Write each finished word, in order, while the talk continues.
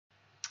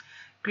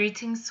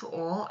Greetings to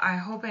all. I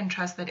hope and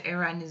trust that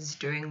everyone is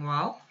doing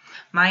well.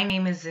 My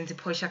name is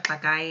Zintiposha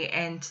Kagai,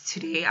 and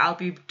today I'll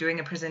be doing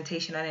a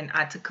presentation on an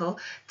article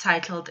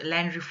titled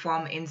Land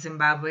Reform in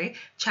Zimbabwe,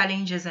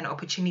 Challenges and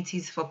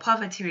Opportunities for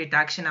Poverty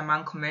Reduction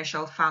Among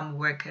Commercial Farm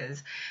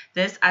Workers.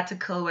 This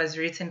article was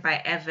written by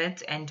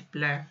Everett and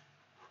Blur.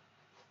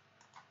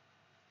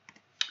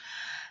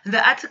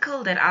 The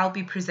article that I'll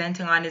be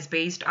presenting on is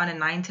based on a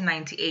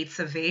 1998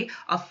 survey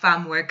of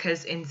farm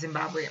workers in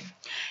Zimbabwe.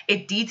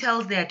 It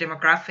details their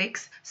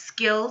demographics,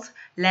 skills,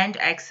 land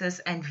access,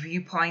 and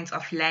viewpoints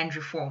of land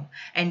reform,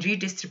 and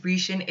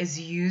redistribution is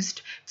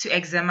used to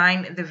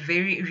examine the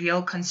very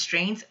real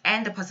constraints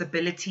and the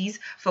possibilities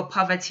for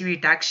poverty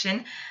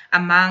reduction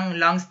among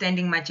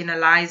long-standing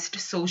marginalized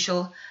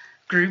social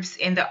groups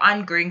in the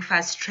ongoing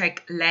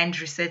fast-track land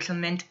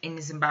resettlement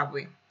in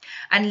Zimbabwe.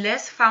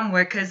 Unless farm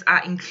workers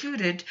are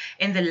included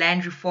in the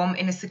land reform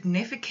in a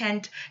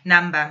significant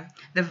number,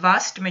 the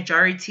vast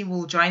majority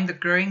will join the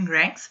growing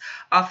ranks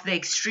of the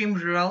extreme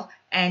rural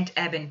and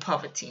urban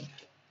poverty.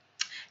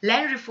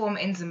 Land reform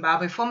in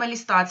Zimbabwe formally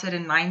started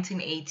in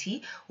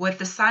 1980 with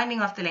the signing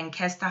of the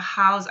Lancaster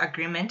House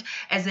Agreement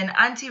as an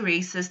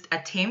anti-racist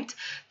attempt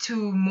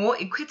to more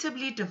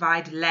equitably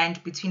divide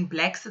land between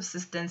black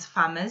subsistence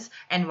farmers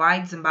and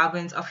white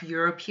Zimbabweans of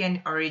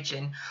European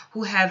origin,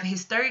 who have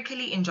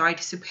historically enjoyed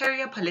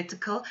superior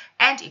political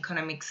and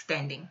economic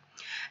standing.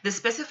 The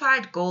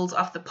specified goals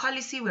of the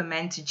policy were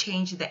meant to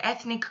change the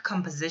ethnic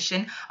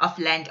composition of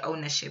land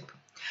ownership.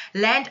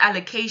 Land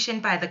allocation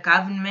by the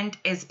government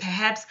is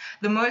perhaps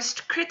the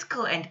most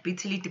critical and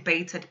bitterly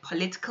debated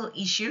political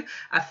issue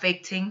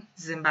affecting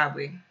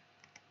Zimbabwe.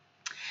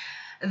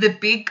 The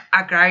big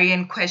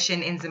agrarian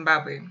question in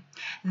Zimbabwe.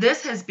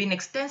 This has been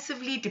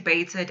extensively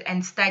debated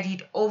and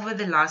studied over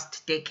the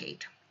last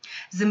decade.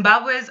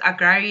 Zimbabwe's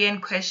agrarian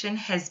question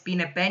has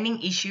been a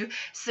burning issue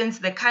since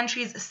the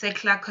country's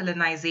settler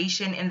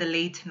colonization in the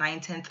late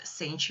 19th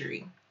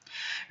century.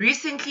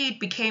 Recently,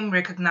 it became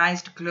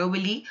recognized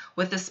globally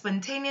with the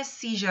spontaneous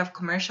seizure of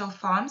commercial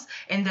farms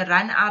in the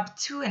run-up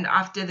to and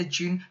after the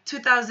June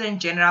 2000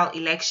 general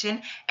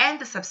election and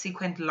the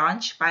subsequent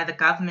launch by the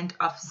government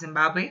of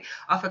Zimbabwe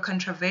of a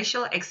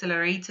controversial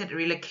accelerated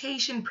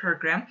relocation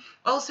program,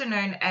 also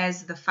known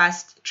as the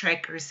Fast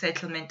Track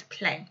Resettlement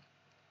Plan.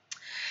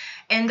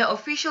 In the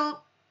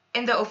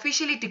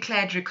officially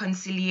declared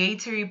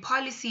reconciliatory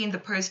policy in the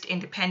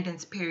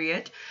post-independence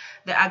period,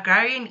 the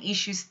agrarian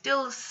issue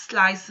still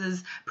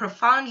slices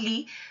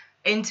profoundly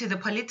into the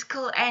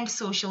political and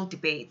social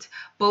debate,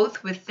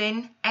 both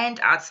within and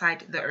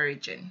outside the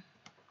origin.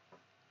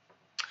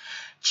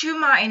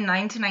 Chuma in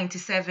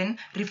 1997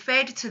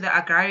 referred to the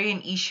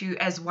agrarian issue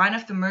as one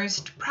of the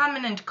most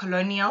prominent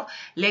colonial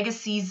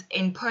legacies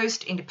in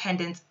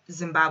post-independence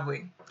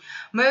Zimbabwe.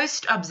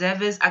 Most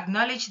observers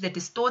acknowledge the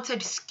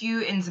distorted skew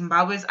in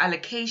Zimbabwe's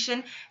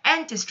allocation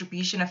and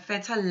distribution of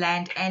fertile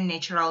land and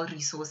natural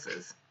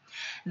resources.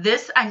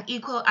 This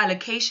unequal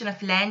allocation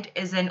of land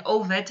is an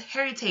overt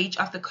heritage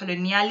of the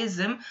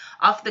colonialism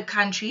of the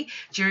country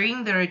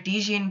during the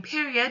Rhodesian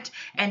period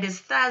and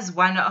is thus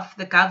one of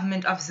the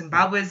government of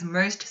Zimbabwe's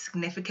most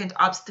significant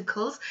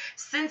obstacles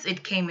since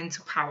it came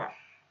into power.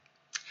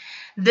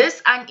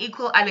 This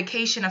unequal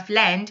allocation of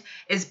land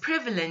is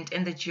prevalent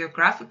in the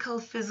geographical,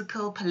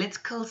 physical,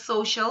 political,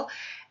 social,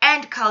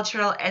 and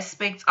cultural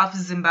aspects of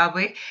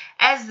Zimbabwe,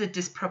 as the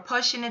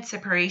disproportionate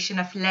separation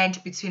of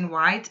land between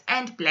white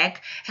and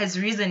black has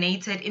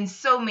resonated in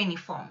so many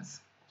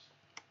forms.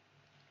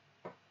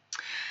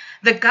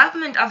 The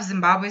government of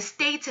Zimbabwe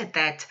stated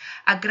that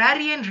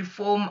agrarian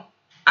reform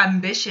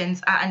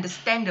ambitions are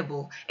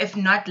understandable, if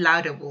not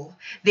laudable.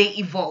 They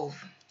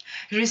evolve.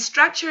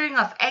 Restructuring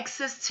of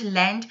access to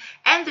land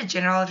and the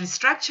general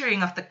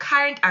restructuring of the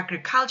current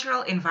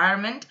agricultural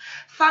environment,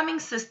 farming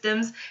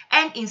systems,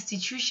 and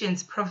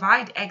institutions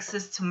provide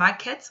access to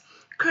markets,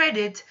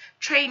 credit,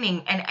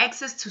 training, and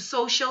access to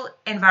social,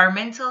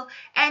 environmental,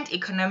 and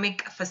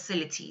economic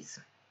facilities.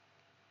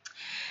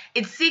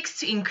 It seeks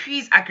to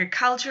increase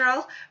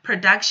agricultural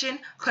production,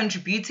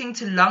 contributing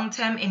to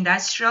long-term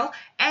industrial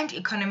and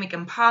economic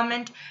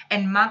empowerment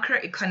and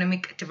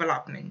macroeconomic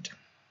development.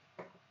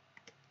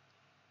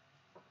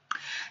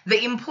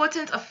 The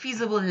importance of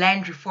feasible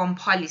land reform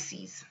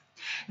policies.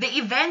 The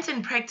events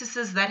and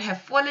practices that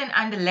have fallen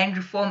under land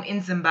reform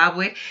in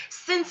Zimbabwe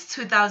since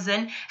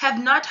 2000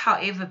 have not,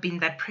 however, been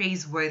that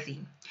praiseworthy.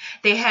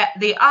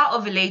 They are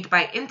overlaid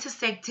by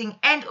intersecting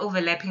and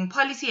overlapping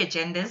policy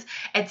agendas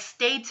at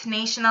state,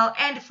 national,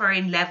 and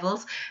foreign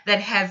levels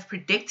that have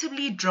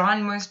predictably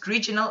drawn most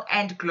regional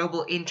and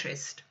global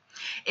interest.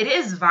 It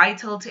is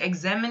vital to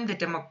examine the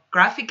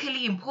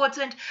demographically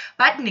important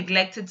but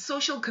neglected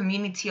social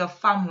community of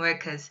farm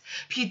workers,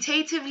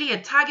 putatively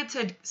a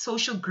targeted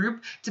social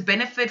group to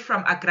benefit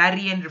from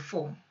agrarian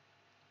reform.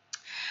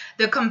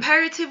 The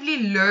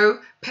comparatively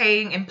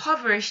low-paying,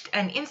 impoverished,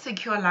 and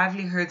insecure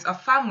livelihoods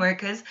of farm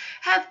workers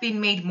have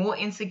been made more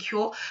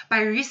insecure by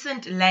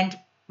recent land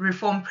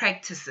reform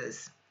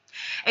practices.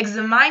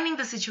 examining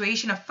the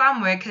situation of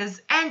farm workers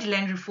and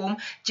land reform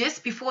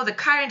just before the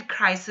current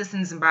crisis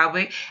in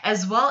Zimbabwe,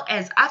 as well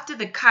as after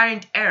the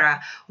current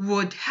era,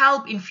 would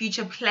help in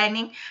future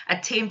planning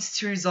attempts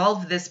to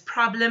resolve this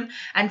problem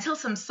until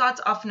some sort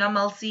of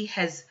normalcy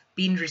has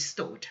been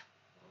restored.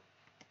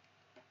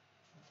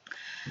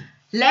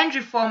 Land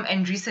reform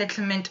and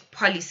resettlement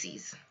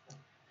policies.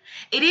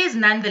 It is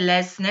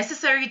nonetheless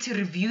necessary to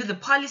review the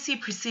policy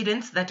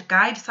precedents that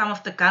guide some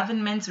of the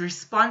government's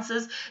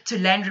responses to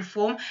land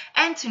reform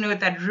and to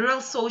note that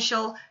rural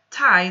social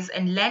ties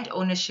and land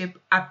ownership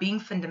are being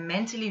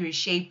fundamentally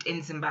reshaped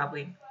in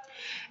Zimbabwe.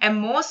 A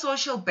more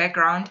social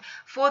background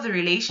for the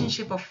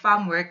relationship of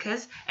farm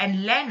workers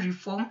and land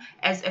reform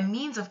as a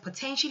means of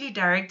potentially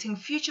directing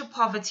future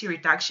poverty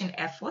reduction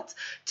efforts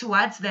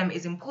towards them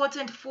is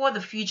important for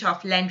the future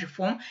of land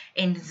reform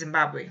in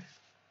Zimbabwe.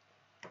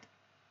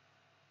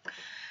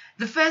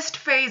 The first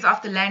phase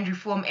of the land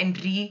reform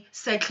and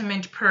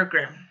resettlement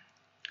program.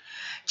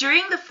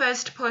 During the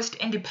first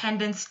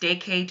post-independence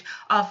decade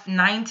of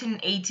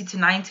 1980 to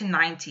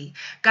 1990,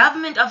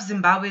 government of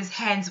Zimbabwe's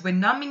hands were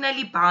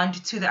nominally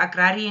bound to the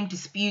agrarian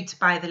dispute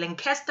by the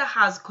Lancaster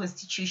House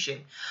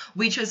Constitution,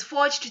 which was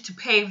forged to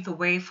pave the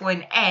way for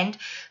an end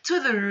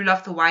to the rule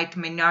of the white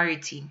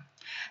minority.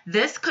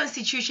 This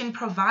constitution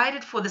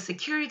provided for the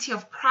security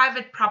of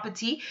private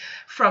property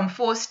from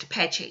forced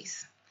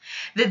purchase.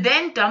 The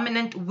then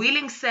dominant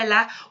willing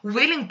seller,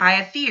 willing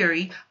buyer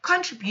theory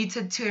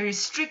contributed to a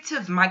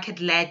restrictive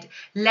market-led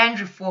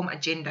land reform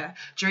agenda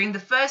during the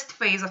first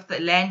phase of the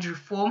land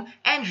reform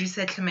and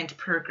resettlement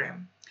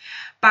program.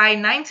 By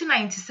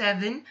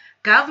 1997,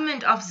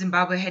 government of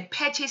Zimbabwe had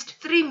purchased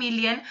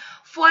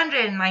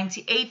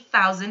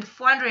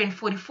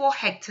 3,498,444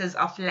 hectares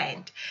of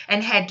land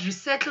and had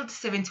resettled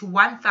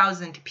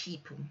 71,000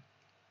 people.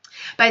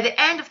 By the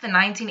end of the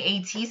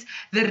 1980s,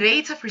 the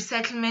rate of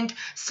resettlement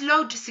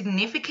slowed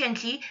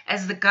significantly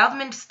as the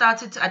government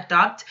started to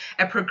adopt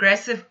a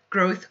progressive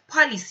growth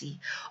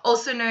policy,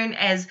 also known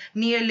as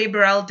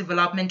neoliberal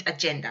development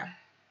agenda.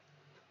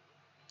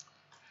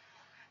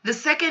 The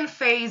second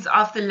phase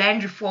of the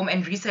land reform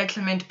and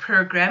resettlement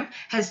program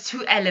has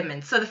two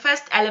elements. So the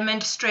first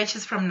element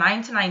stretches from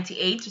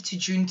 1998 to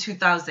June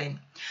 2000.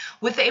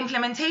 With the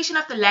implementation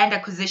of the Land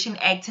Acquisition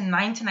Act in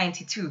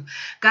 1992,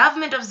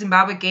 government of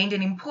Zimbabwe gained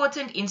an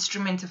important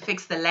instrument to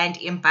fix the land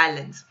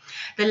imbalance.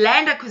 The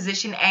Land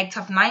Acquisition Act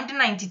of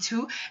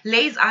 1992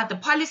 lays out the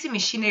policy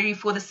machinery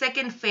for the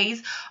second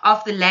phase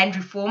of the land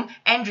reform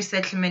and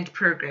resettlement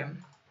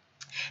program.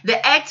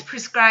 The Act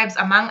prescribes,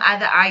 among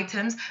other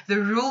items,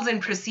 the rules and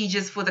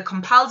procedures for the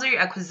compulsory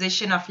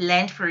acquisition of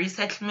land for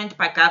resettlement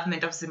by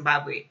government of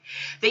Zimbabwe,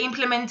 the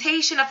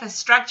implementation of a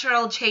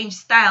structural change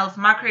styles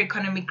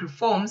macroeconomic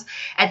reforms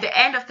at the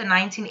end of the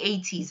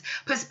 1980s,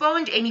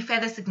 postponed any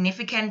further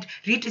significant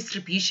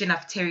redistribution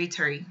of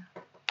territory.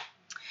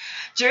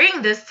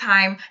 During this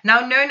time,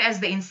 now known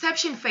as the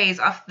inception phase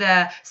of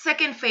the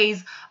second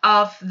phase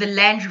of the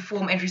land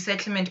reform and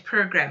resettlement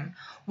program,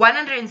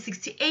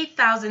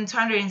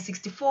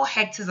 168,264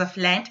 hectares of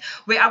land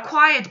were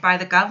acquired by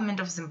the government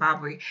of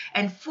Zimbabwe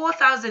and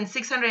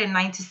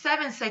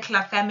 4,697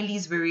 settler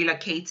families were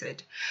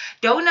relocated.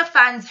 Donor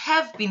funds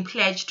have been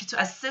pledged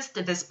to assist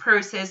this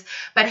process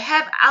but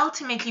have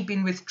ultimately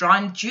been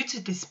withdrawn due to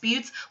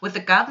disputes with the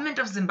government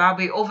of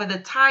Zimbabwe over the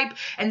type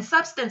and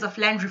substance of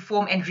land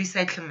reform and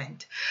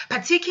resettlement,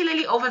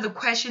 particularly over the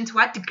question to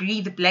what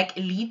degree the black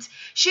elite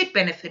should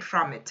benefit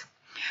from it.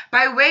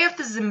 By way of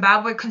the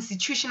Zimbabwe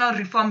Constitutional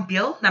Reform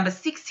Bill number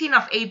 16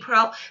 of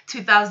April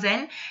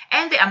 2000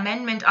 and the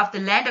amendment of the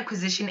Land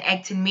Acquisition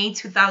Act in May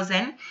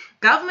 2000,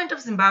 government of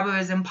Zimbabwe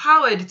was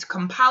empowered to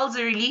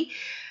compulsorily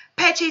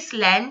purchase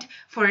land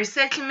for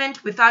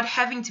resettlement without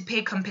having to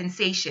pay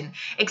compensation,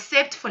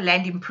 except for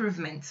land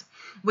improvements.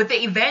 With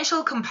the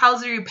eventual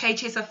compulsory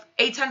purchase of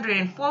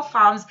 804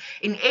 farms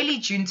in early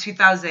June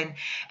 2000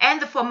 and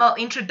the formal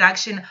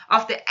introduction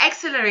of the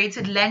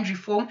Accelerated Land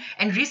Reform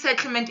and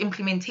Resettlement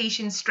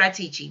Implementation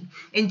Strategy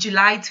in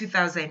July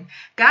 2000,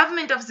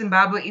 government of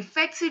Zimbabwe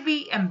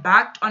effectively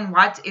embarked on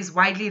what is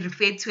widely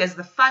referred to as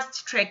the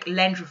Fast-Track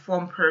Land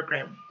Reform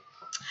Program.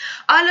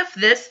 All of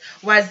this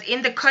was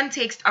in the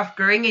context of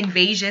growing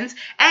invasions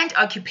and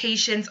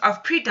occupations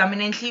of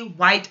predominantly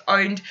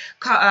white-owned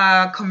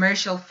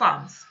commercial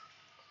farms.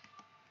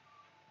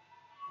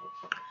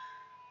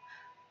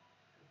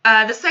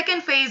 The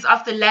second phase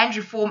of the land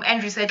reform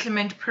and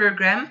resettlement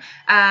program,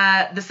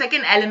 the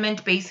second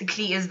element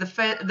basically is the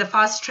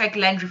fast-track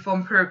land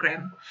reform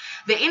program.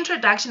 The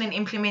introduction and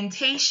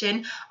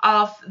implementation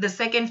of the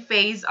second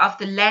phase of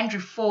the land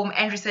reform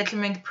and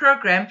resettlement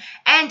program,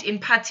 and in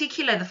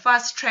particular the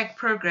fast-track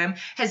program,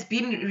 has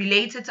been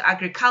related to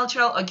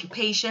agricultural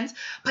occupations,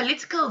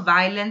 political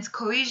violence,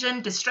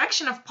 coercion,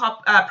 destruction of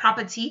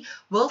property,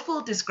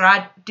 willful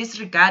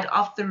disregard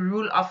of the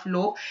rule of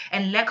law,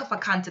 and lack of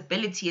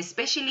accountability,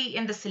 especially especially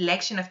in the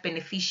selection of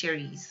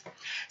beneficiaries.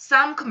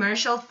 Some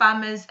commercial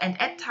farmers, and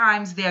at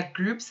times their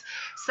groups,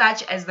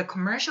 such as the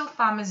Commercial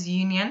Farmers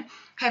Union,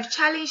 have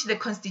challenged the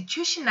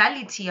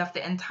constitutionality of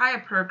the entire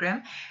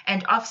program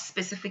and of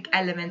specific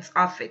elements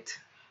of it.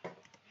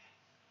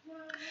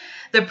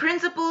 The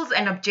principles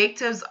and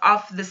objectives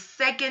of the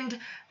second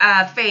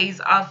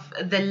phase of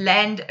the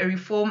Land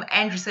Reform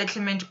and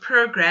Resettlement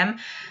Program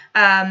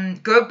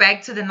go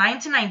back to the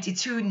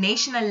 1992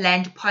 National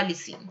Land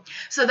Policy.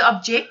 So the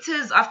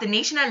objectives of the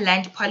National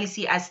Land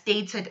Policy are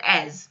stated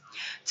as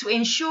to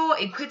ensure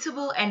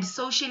equitable and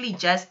socially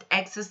just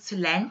access to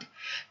land,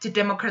 to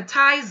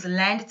democratize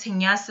land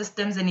tenure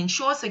systems and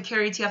ensure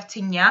security of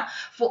tenure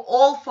for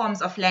all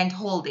forms of land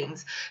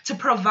holdings, to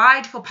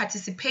provide for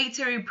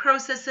participatory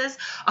processes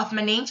of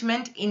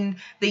management in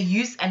the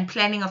use and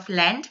planning of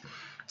land,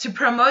 to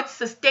promote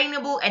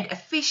sustainable and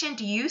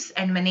efficient use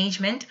and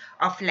management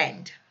of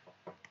land.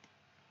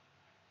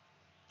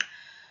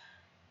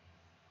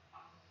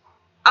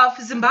 Of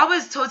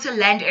Zimbabwe's total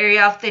land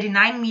area of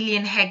 39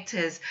 million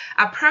hectares,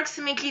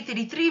 approximately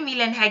 33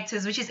 million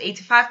hectares, which is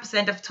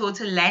 85% of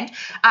total land,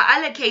 are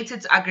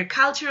allocated to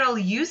agricultural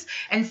use,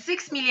 and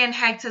 6 million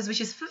hectares, which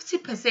is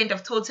 50%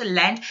 of total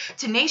land,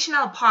 to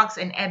national parks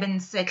and urban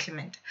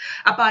settlement.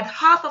 About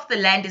half of the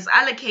land is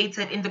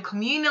allocated in the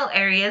communal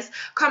areas,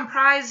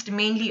 comprised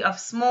mainly of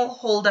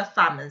smallholder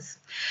farmers.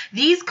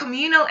 These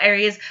communal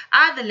areas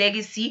are the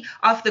legacy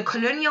of the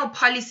colonial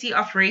policy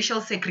of racial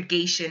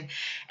segregation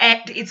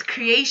and its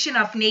creation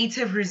of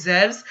native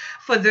reserves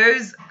for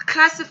those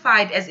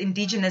classified as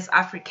indigenous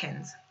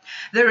Africans.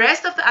 The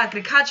rest of the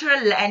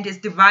agricultural land is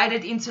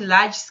divided into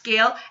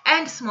large-scale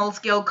and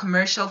small-scale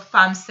commercial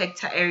farm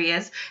sector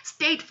areas,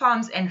 state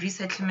farms, and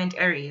resettlement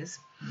areas.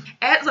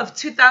 As of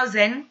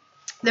 2000,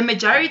 the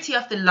majority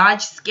of the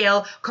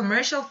large-scale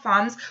commercial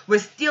farms were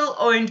still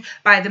owned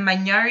by the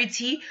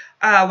minority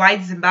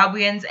white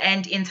Zimbabweans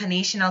and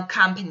international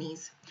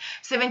companies.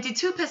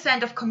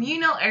 72% of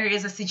communal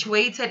areas are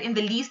situated in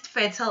the least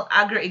fertile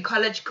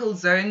agroecological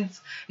zones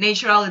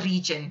natural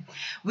region,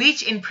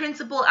 which in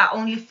principle are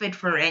only fit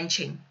for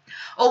ranching.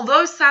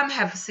 Although some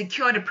have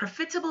secured a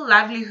profitable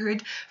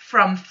livelihood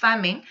from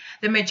farming,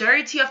 the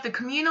majority of the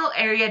communal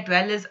area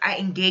dwellers are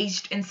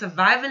engaged in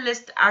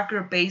survivalist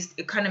agro-based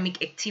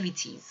economic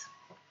activities.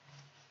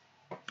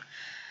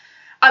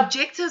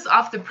 Objectives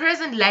of the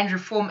present Land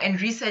Reform and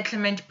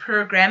Resettlement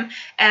Program,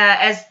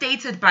 as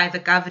stated by the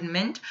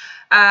government,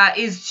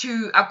 is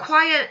to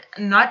acquire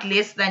not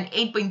less than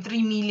 8.3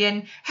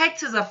 million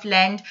hectares of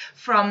land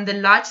from the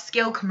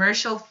large-scale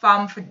commercial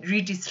farm for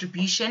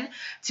redistribution,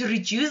 to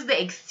reduce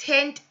the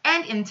extent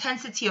and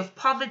intensity of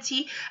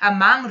poverty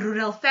among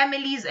rural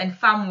families and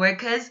farm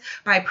workers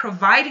by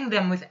providing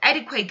them with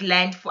adequate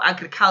land for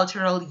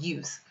agricultural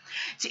use,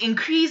 to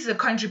increase the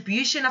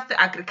contribution of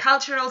the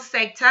agricultural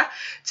sector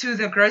to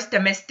the gross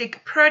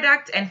domestic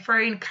product and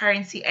foreign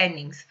currency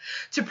earnings,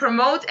 to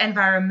promote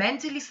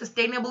environmentally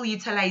sustainable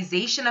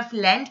utilization of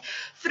land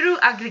through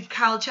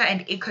agriculture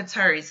and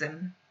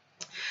ecotourism,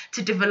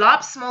 to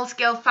develop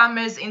small-scale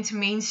farmers into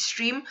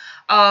mainstream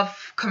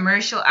of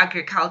commercial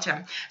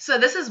agriculture. So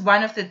this is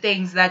one of the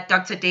things that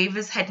Dr.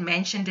 Davis had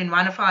mentioned in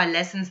one of our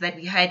lessons that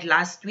we had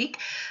last week,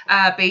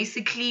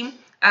 basically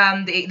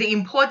the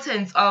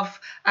importance of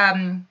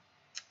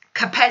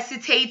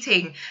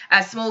capacitating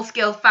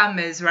small-scale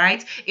farmers,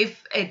 right,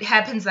 if it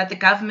happens that the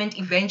government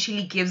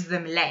eventually gives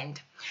them land.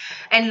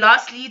 And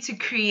lastly, to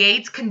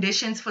create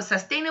conditions for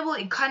sustainable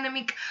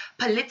economic,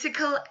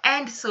 political,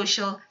 and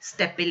social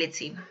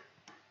stability.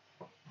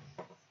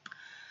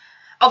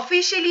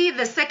 Officially,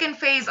 the second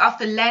phase of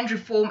the Land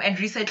Reform and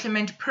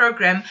Resettlement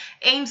Program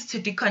aims to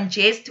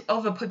decongest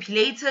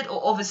overpopulated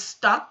or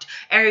overstocked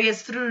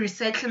areas through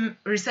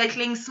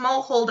resettling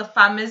smallholder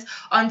farmers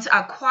onto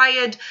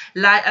acquired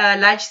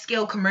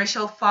large-scale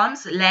commercial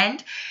farms,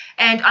 land,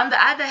 and on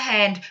the other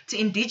hand, to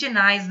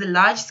indigenize the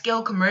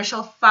large-scale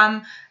commercial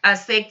farm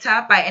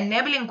sector by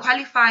enabling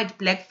qualified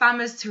black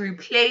farmers to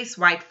replace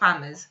white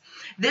farmers.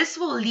 This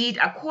will lead,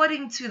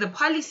 according to the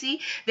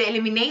policy, the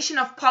elimination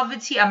of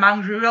poverty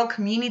among rural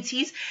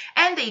communities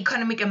and the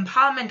economic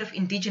empowerment of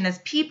indigenous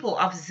people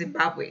of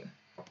Zimbabwe.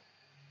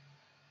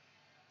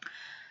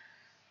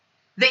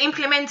 The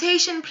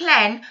implementation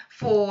plan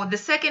for the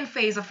second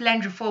phase of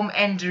Land Reform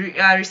and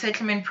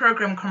Resettlement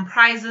Program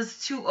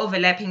comprises two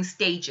overlapping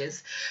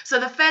stages. So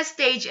the first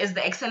stage is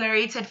the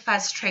accelerated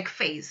fast-track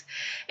phase.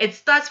 It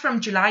starts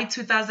from July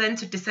 2000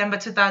 to December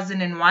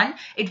 2001.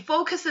 It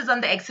focuses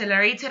on the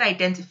accelerated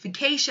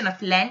identification of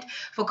land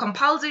for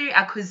compulsory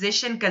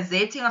acquisition,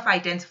 gazetting of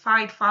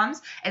identified farms,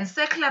 and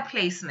circular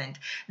placement.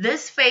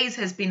 This phase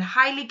has been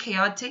highly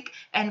chaotic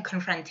and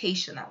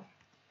confrontational.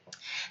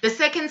 The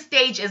second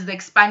stage is the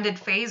expanded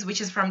phase,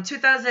 which is from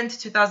 2000 to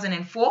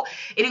 2004.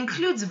 It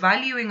includes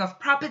valuing of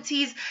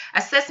properties,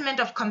 assessment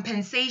of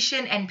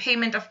compensation and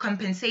payment of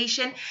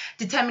compensation,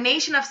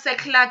 determination of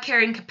secular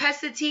carrying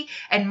capacity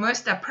and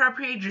most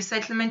appropriate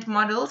resettlement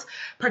models,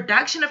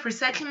 production of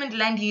resettlement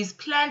land use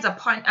plans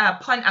upon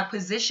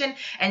acquisition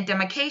and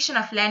demarcation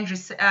of land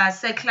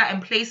secular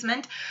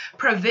emplacement,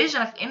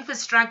 provision of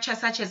infrastructure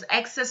such as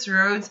access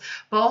roads,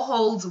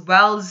 boreholes,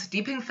 wells,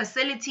 dipping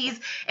facilities,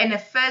 and a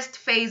first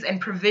phase and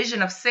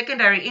provision of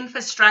secondary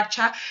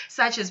infrastructure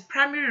such as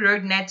primary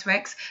road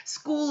networks,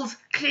 schools,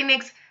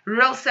 clinics,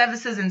 rural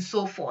services, and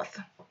so forth.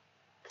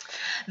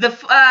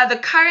 The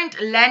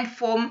current land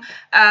form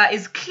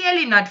is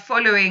clearly not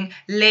following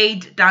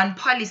laid down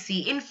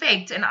policy. In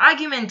fact, an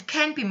argument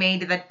can be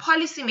made that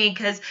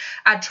policymakers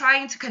are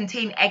trying to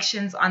contain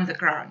actions on the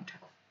ground.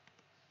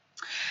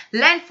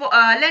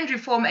 Land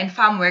reform and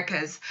farm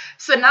workers.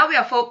 So now we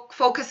are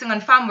focusing on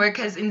farm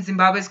workers in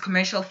Zimbabwe's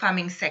commercial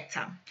farming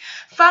sector.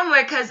 Farm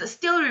workers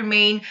still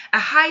remain a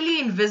highly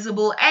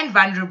invisible and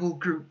vulnerable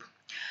group.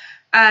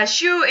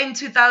 Shu in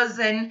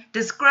 2000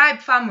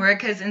 described farm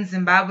workers in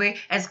Zimbabwe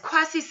as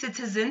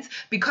quasi-citizens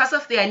because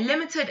of their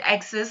limited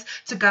access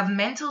to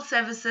governmental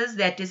services,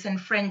 their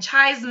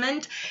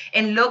disenfranchisement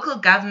in local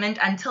government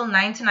until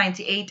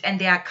 1998, and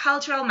their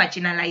cultural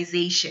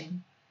marginalization.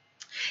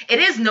 It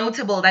is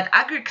notable that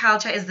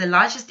agriculture is the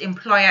largest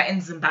employer in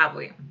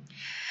Zimbabwe.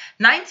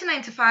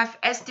 1995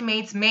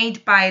 estimates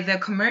made by the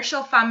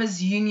Commercial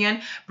Farmers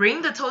Union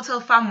bring the total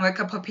farm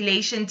worker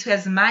population to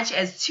as much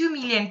as 2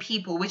 million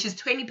people, which is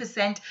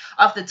 20%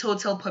 of the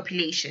total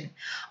population.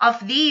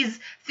 Of these,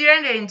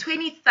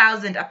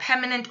 320,000 are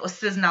permanent or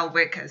seasonal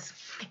workers.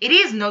 It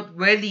is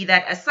noteworthy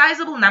that a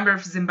sizable number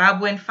of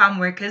Zimbabwean farm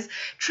workers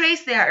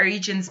trace their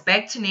origins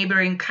back to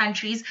neighboring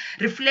countries,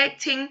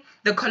 reflecting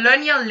the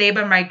colonial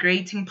labor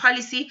migrating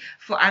policy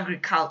for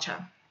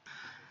agriculture.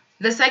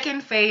 The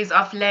second phase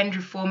of land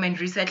reform and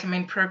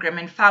resettlement program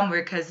and farm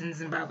workers in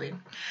Zimbabwe.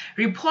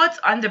 Reports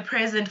on the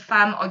present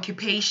farm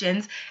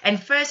occupations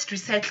and first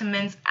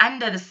resettlements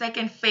under the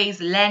second phase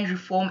land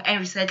reform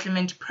and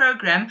resettlement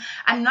program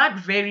are not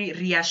very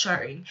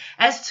reassuring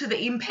as to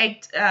the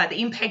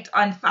impact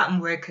on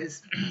farm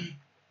workers.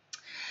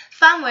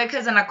 Farm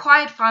workers on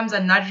acquired farms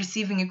are not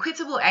receiving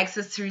equitable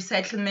access to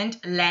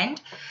resettlement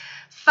land.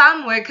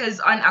 Farm workers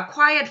on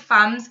acquired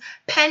farms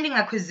pending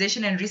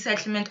acquisition and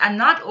resettlement are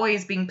not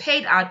always being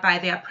paid out by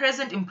their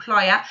present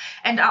employer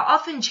and are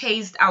often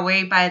chased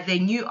away by their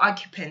new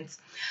occupants.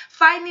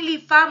 Finally,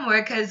 farm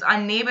workers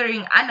on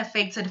neighboring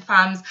unaffected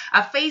farms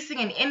are facing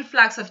an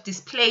influx of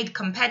displaced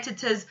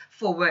competitors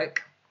for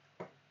work.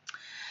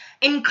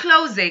 In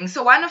closing,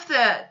 so one of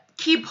the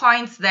key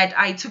points that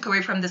I took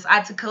away from this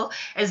article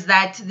is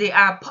that there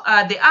are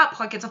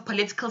pockets of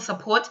political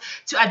support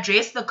to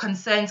address the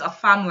concerns of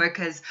farm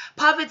workers,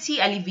 poverty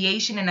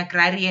alleviation, and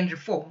agrarian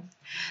reform.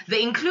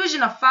 The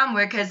inclusion of farm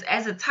workers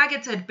as a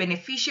targeted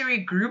beneficiary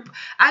group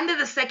under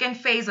the second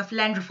phase of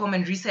land reform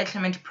and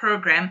resettlement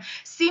program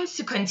seems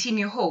to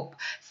continue hope,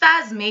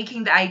 thus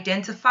making the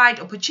identified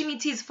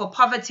opportunities for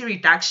poverty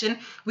reduction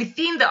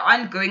within the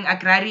ongoing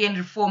agrarian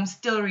reform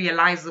still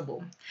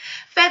realizable.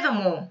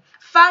 Furthermore,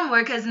 farm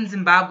workers in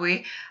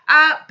Zimbabwe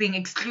are being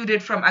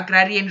excluded from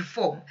agrarian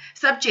reform,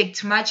 subject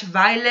to much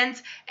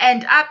violence,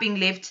 and are being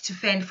left to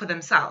fend for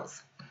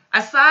themselves.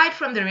 Aside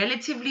from the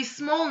relatively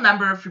small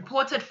number of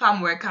reported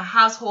farm worker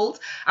households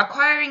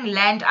acquiring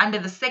land under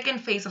the second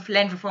phase of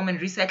land reform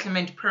and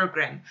resettlement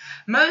program,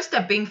 most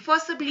are being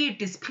forcibly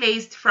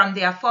displaced from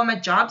their former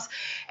jobs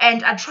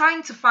and are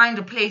trying to find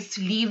a place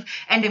to live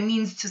and a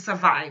means to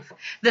survive.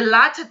 The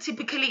latter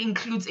typically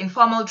includes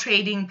informal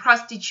trading,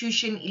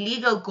 prostitution,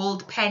 illegal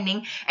gold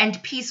panning,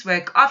 and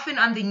piecework, often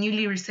on the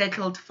newly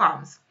resettled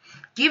farms.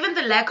 Given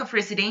the lack of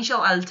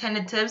residential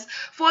alternatives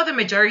for the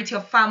majority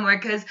of farm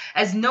workers,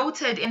 as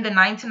noted in the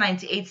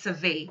 1998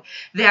 survey,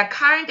 their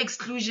current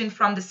exclusion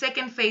from the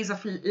second phase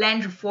of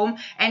land reform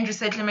and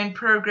resettlement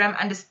program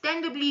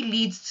understandably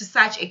leads to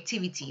such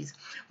activities,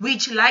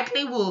 which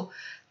likely will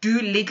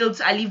do little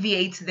to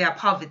alleviate their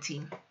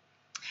poverty.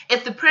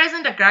 If the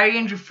present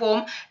agrarian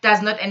reform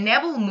does not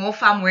enable more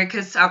farm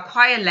workers to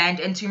acquire land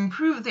and to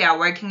improve their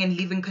working and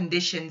living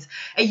conditions,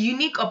 a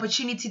unique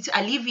opportunity to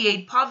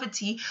alleviate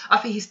poverty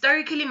of a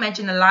historically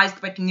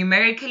marginalized but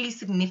numerically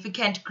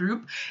significant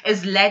group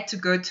is led to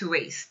go to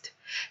waste.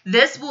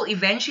 This will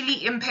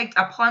eventually impact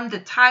upon the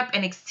type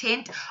and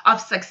extent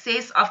of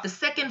success of the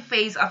second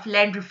phase of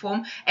land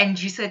reform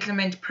and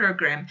resettlement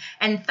program,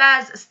 and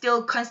thus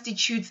still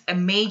constitutes a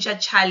major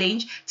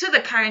challenge to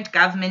the current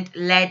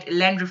government-led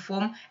land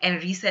reform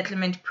and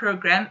resettlement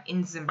program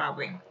in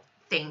Zimbabwe.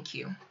 Thank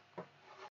you.